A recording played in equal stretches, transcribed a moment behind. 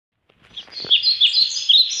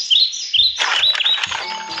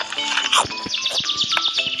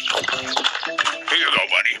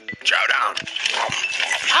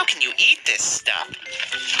this stuff.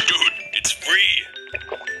 Dude, it's free.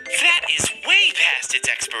 That is way past its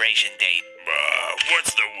expiration date.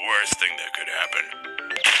 What's the worst thing that could happen?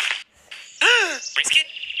 Brisket?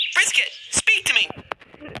 Brisket, speak to me.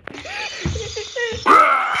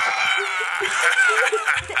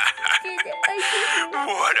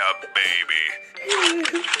 What a baby.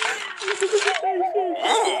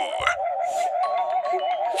 Ooh.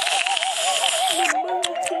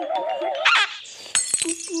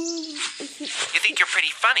 You think you're pretty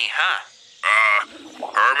funny, huh?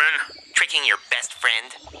 Herman? Tricking your best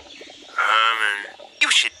friend? Herman. You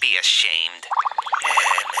should be ashamed.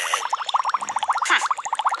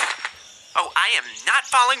 Oh, I am not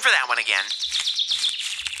falling for that one again.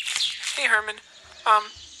 Hey, Herman.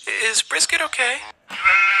 Is Brisket okay?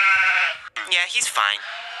 Yeah, he's fine.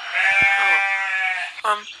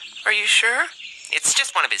 Are you sure? It's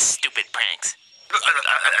just one of his stupid pranks.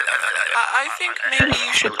 I think maybe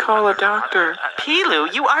you should call a doctor.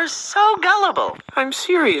 Pilu, you are so gullible. I'm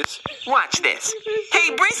serious. Watch this.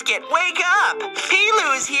 Hey, Brisket, wake up!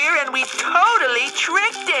 Pilu's here and we totally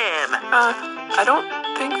tricked him! I don't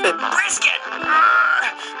think that... Brisket!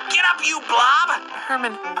 Get up, you blob!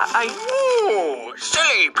 Herman, Ooh,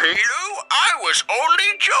 silly Pilu. I was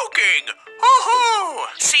only joking. Hoo-hoo.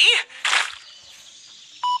 See?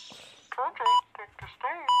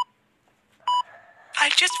 I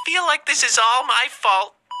just feel like this is all my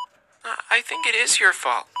fault. I think it is your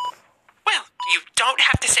fault. Well, you don't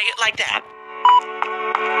have to say it like that.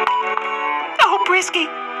 Oh, Brisket,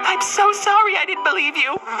 I'm so sorry I didn't believe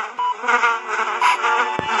you.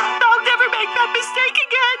 I'll never make that mistake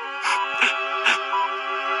again.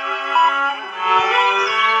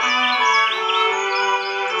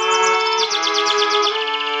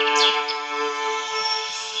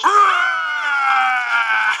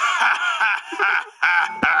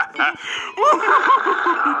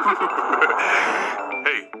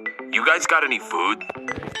 Hey, you guys got any food?